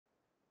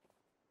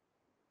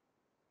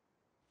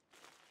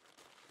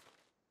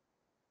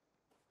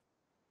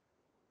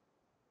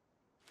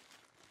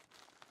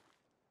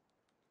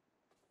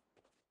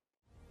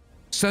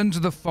Sons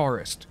of the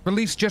Forest,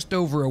 released just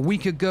over a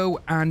week ago,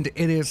 and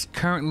it is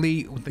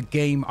currently the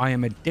game I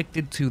am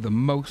addicted to the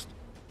most.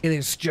 It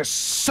is just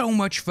so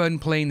much fun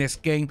playing this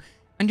game,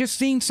 and just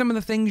seeing some of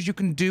the things you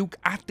can do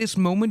at this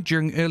moment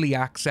during early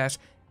access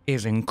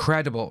is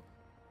incredible.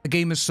 The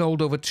game has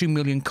sold over 2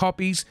 million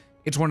copies.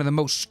 It's one of the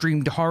most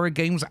streamed horror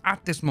games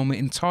at this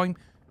moment in time,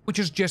 which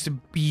is just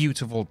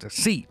beautiful to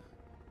see.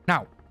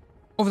 Now,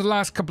 over the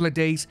last couple of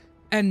days,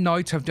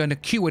 Endnight have done a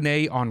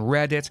Q&A on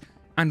Reddit,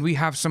 and we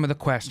have some of the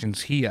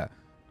questions here.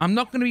 I'm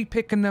not going to be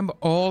picking them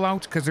all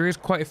out because there is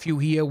quite a few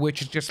here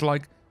which is just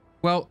like,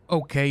 well,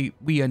 okay,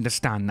 we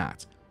understand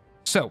that.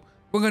 So,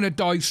 we're going to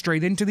dive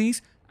straight into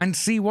these and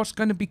see what's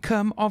going to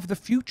become of the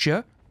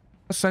future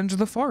of Sons of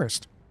the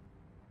Forest.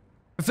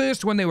 The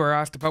first one they were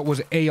asked about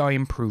was AI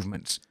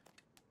improvements.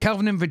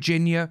 Kelvin and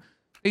Virginia,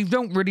 they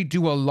don't really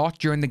do a lot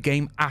during the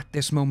game at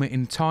this moment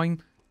in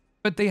time,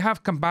 but they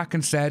have come back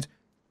and said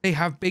they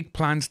have big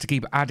plans to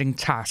keep adding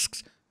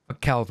tasks for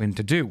Kelvin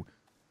to do.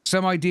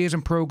 Some ideas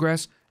in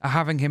progress are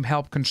having him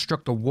help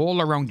construct a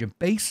wall around your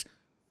base,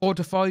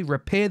 fortify,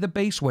 repair the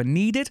base when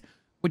needed,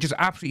 which is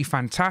absolutely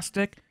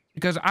fantastic,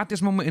 because at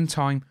this moment in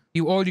time,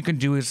 all you can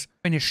do is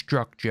finish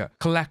structure,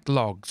 collect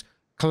logs,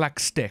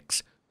 collect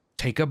sticks,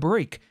 take a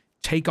break,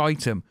 take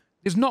item.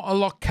 There's not a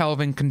lot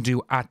Kelvin can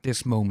do at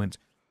this moment.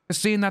 But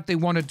seeing that they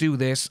want to do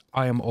this,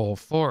 I am all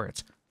for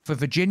it. For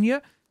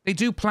Virginia, they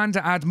do plan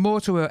to add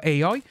more to her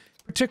AI,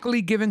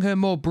 particularly giving her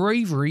more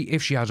bravery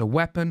if she has a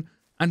weapon,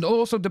 and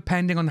also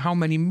depending on how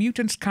many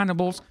mutants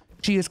cannibals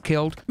she has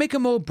killed, make her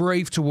more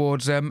brave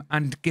towards them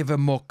and give her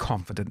more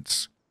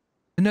confidence.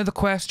 Another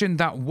question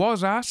that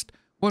was asked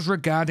was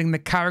regarding the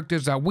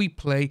characters that we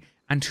play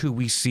and who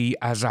we see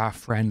as our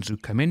friends who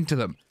come into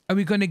them. Are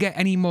we going to get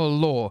any more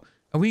lore?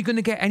 Are we going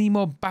to get any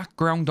more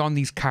background on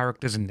these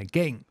characters in the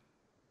game?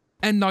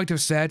 Endnight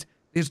have said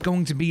there's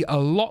going to be a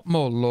lot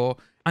more lore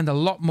and a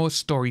lot more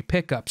story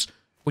pickups,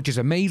 which is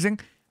amazing.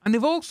 And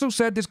they've also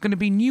said there's going to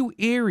be new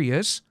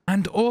areas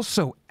and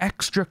also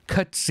extra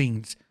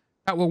cutscenes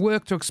that will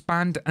work to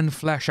expand and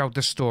flesh out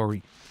the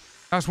story.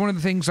 That's one of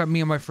the things that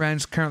me and my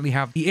friends currently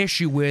have the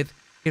issue with,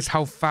 is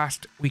how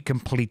fast we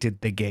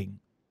completed the game.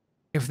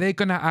 If they're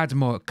going to add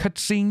more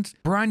cutscenes,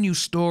 brand new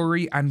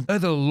story, and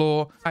other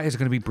lore, that is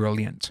going to be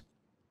brilliant.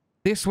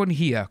 This one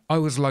here, I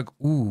was like,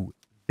 ooh,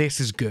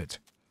 this is good.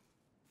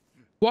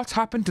 What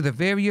happened to the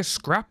various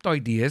scrapped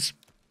ideas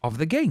of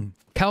the game?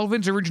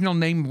 Kelvin's original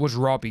name was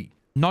Robbie.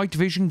 Night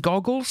vision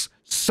goggles,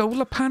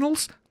 solar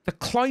panels, the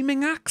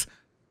climbing axe,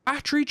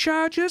 battery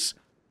chargers.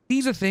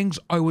 These are things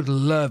I would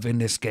love in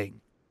this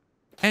game.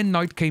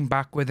 Endnight came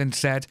back with and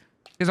said,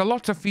 there's a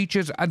lot of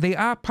features and they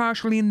are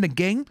partially in the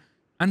game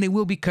and they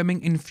will be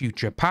coming in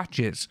future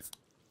patches.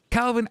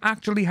 Kelvin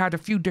actually had a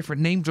few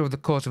different names over the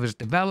course of his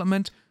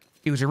development.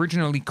 He was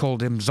originally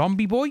called him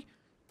Zombie Boy,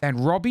 then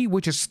Robbie,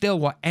 which is still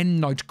what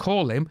Endnight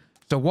call him,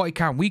 so why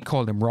can't we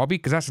call him Robbie,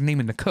 because that's the name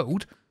in the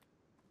code.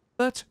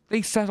 But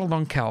they settled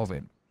on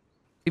Kelvin.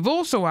 They've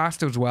also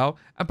asked as well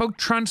about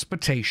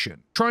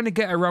transportation. Trying to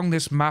get around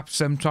this map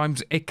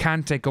sometimes, it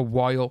can take a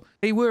while.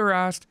 They were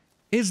asked,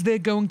 is there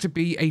going to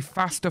be a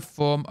faster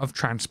form of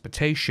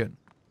transportation?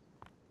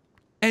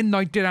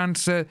 Endnight did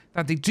answer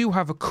that they do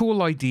have a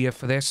cool idea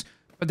for this,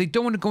 but they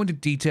don't want to go into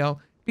detail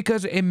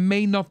because it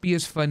may not be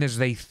as fun as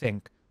they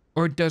think,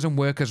 or it doesn't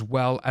work as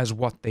well as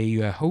what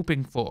they are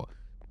hoping for.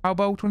 How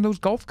about one of those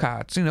golf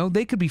carts? You know,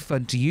 they could be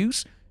fun to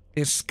use.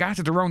 They're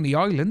scattered around the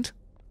island.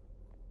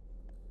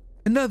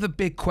 Another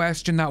big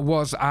question that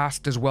was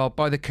asked as well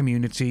by the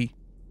community,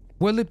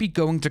 will it be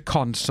going to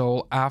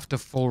console after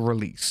full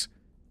release?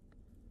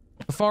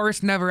 The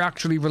Forest never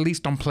actually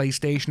released on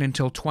PlayStation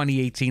until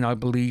 2018, I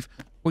believe,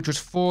 which was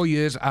 4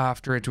 years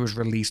after it was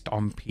released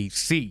on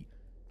PC.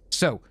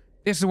 So,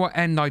 this is what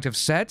Endnight have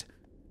said.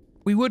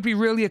 We would be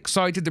really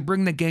excited to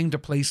bring the game to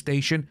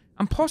PlayStation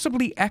and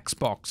possibly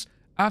Xbox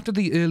after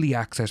the early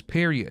access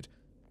period,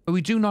 but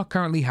we do not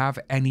currently have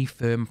any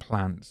firm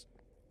plans.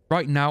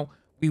 Right now,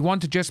 we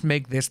want to just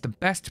make this the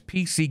best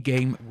PC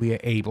game we are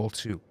able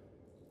to.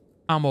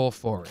 I'm all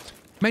for it.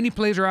 Many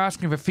players are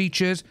asking for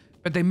features,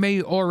 but they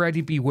may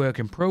already be work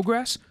in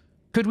progress.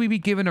 Could we be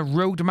given a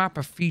roadmap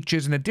of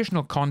features and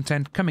additional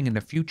content coming in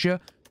the future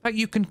that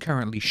you can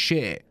currently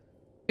share?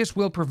 This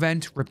will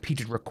prevent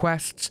repeated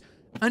requests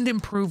and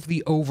improve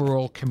the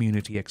overall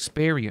community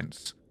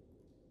experience.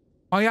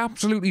 I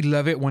absolutely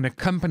love it when a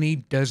company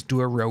does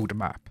do a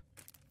roadmap.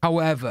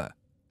 However,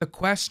 the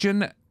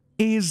question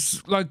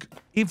is, like,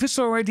 if it's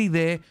already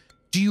there,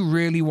 do you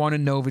really want to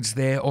know if it's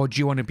there or do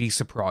you want to be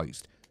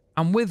surprised?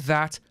 And with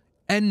that,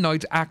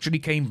 Endnight actually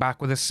came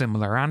back with a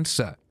similar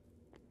answer.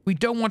 We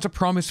don't want to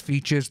promise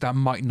features that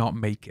might not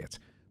make it,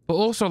 but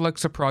also like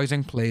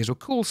surprising players with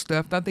cool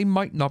stuff that they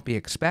might not be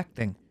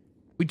expecting.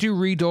 We do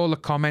read all the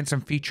comments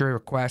and feature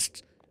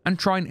requests and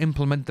try and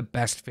implement the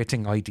best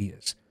fitting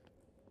ideas.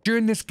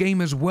 During this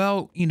game as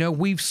well, you know,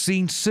 we've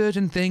seen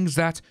certain things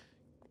that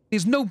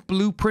there's no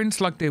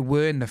blueprints like there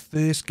were in the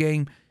first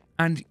game,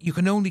 and you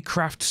can only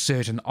craft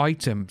certain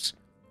items.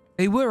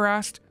 They were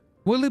asked,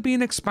 will there be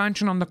an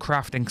expansion on the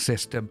crafting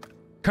system?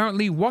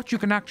 Currently, what you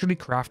can actually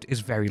craft is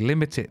very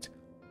limited.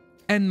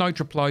 Endnight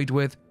replied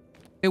with,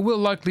 there will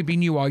likely be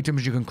new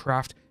items you can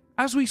craft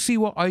as we see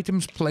what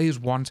items players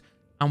want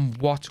and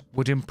what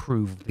would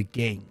improve the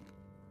game.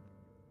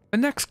 The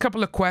next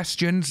couple of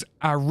questions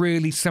are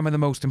really some of the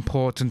most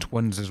important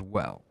ones as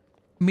well.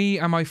 Me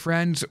and my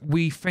friends,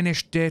 we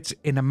finished it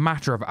in a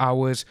matter of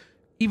hours.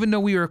 Even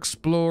though we were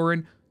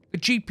exploring, the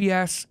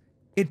GPS,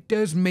 it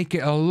does make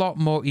it a lot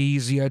more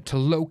easier to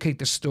locate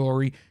the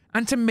story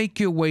and to make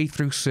your way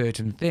through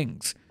certain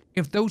things.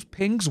 If those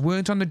pings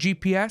weren't on the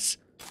GPS,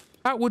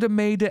 that would have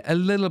made it a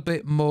little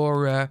bit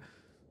more,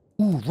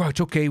 ooh, right,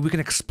 okay, we can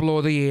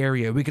explore the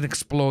area, we can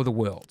explore the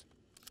world.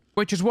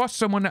 Which is what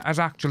someone has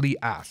actually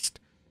asked.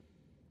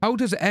 How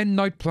does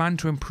Endnight plan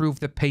to improve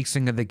the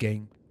pacing of the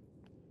game?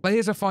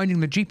 Players are finding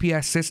the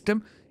GPS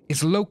system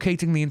is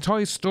locating the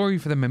entire story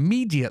for them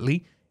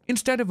immediately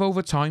instead of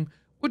over time,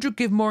 which would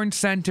give more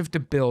incentive to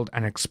build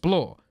and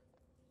explore.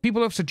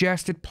 People have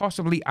suggested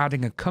possibly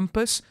adding a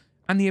compass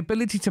and the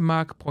ability to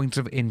mark points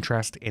of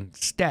interest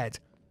instead.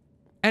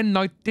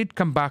 Endnight did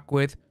come back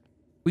with,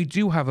 we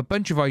do have a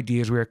bunch of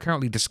ideas we are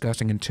currently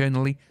discussing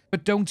internally,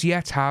 but don't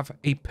yet have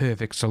a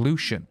perfect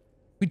solution.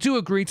 We do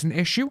agree it's an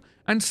issue,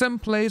 and some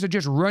players are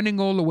just running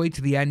all the way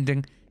to the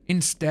ending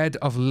instead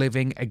of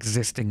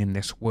existing in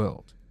this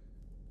world.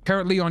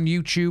 Currently on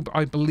YouTube,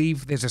 I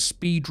believe there's a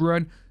speed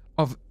run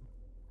of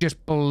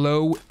just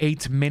below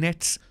 8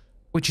 minutes,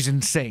 which is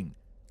insane.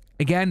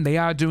 Again, they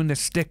are doing the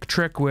stick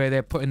trick where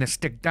they're putting the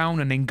stick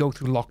down and then go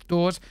through locked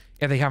doors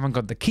if they haven't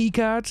got the key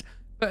cards,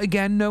 but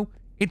again, no,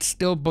 it's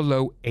still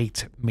below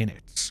 8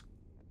 minutes.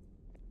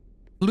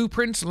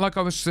 Blueprints, like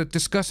I was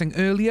discussing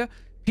earlier,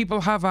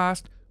 people have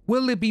asked,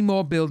 will there be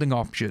more building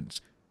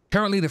options?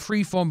 Currently, the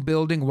freeform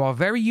building, while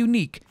very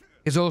unique,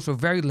 is also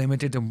very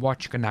limited in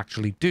what you can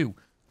actually do,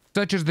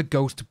 such as the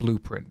ghost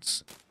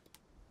blueprints.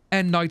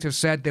 Endnight have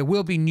said there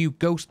will be new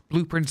ghost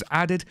blueprints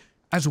added,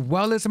 as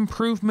well as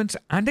improvements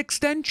and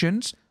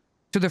extensions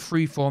to the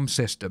freeform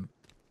system.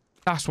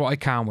 That's what I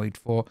can't wait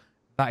for.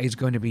 That is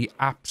going to be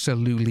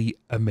absolutely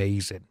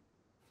amazing.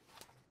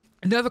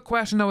 Another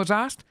question I was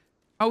asked,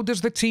 how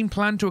does the team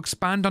plan to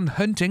expand on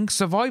hunting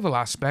survival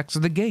aspects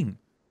of the game?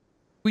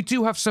 We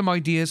do have some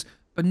ideas,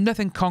 but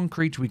nothing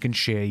concrete we can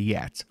share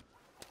yet.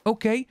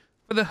 Okay,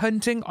 for the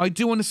hunting, I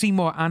do want to see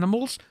more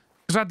animals,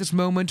 because at this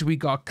moment we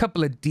got a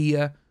couple of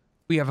deer,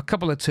 we have a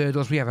couple of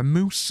turtles, we have a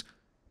moose.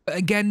 But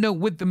again, no,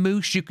 with the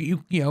moose,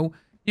 you know,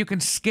 you can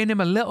skin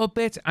him a little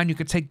bit and you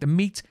can take the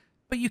meat,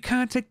 but you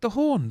can't take the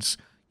horns.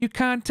 You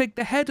can't take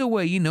the head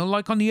away, you know,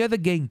 like on the other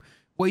game,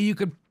 where you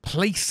could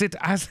place it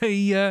as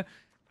a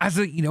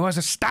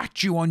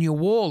statue on your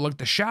wall, like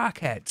the shark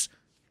heads.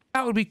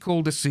 That would be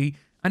cool to see.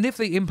 And if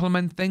they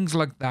implement things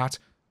like that,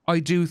 I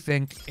do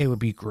think it would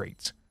be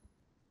great.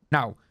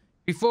 Now,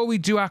 before we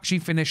do actually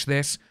finish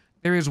this,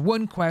 there is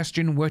one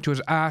question which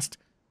was asked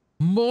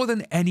more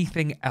than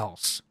anything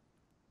else.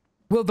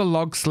 Will the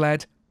log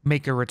sled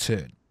make a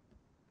return?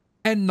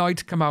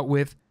 Endnight come out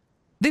with,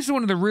 this is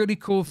one of the really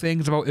cool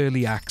things about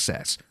early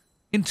access.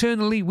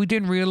 Internally, we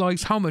didn't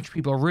realize how much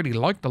people really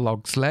liked the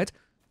log sled,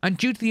 and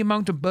due to the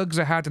amount of bugs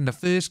I had in the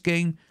first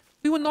game,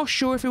 we were not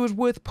sure if it was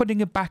worth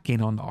putting it back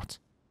in or not.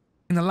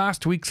 In the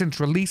last week since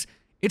release,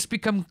 it's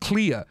become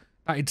clear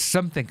that it's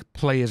something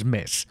players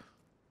miss.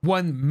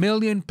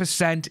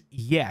 1,000,000%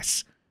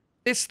 yes.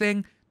 This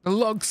thing, the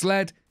log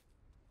sled,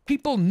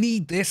 people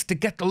need this to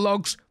get the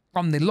logs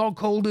from the log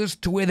holders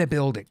to where they're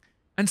building.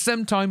 And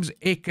sometimes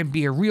it can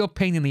be a real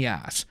pain in the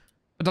ass.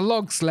 But the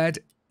log sled,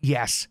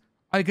 yes,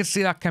 I could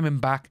see that coming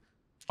back.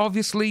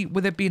 Obviously,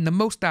 with it being the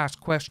most asked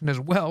question as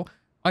well,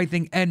 I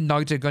think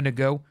Endnight are going to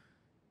go,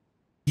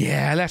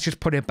 yeah, let's just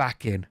put it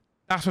back in.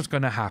 That's what's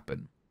going to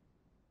happen.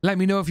 Let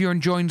me know if you're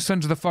enjoying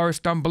Sons of the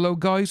Forest down below,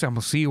 guys, and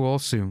we'll see you all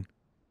soon.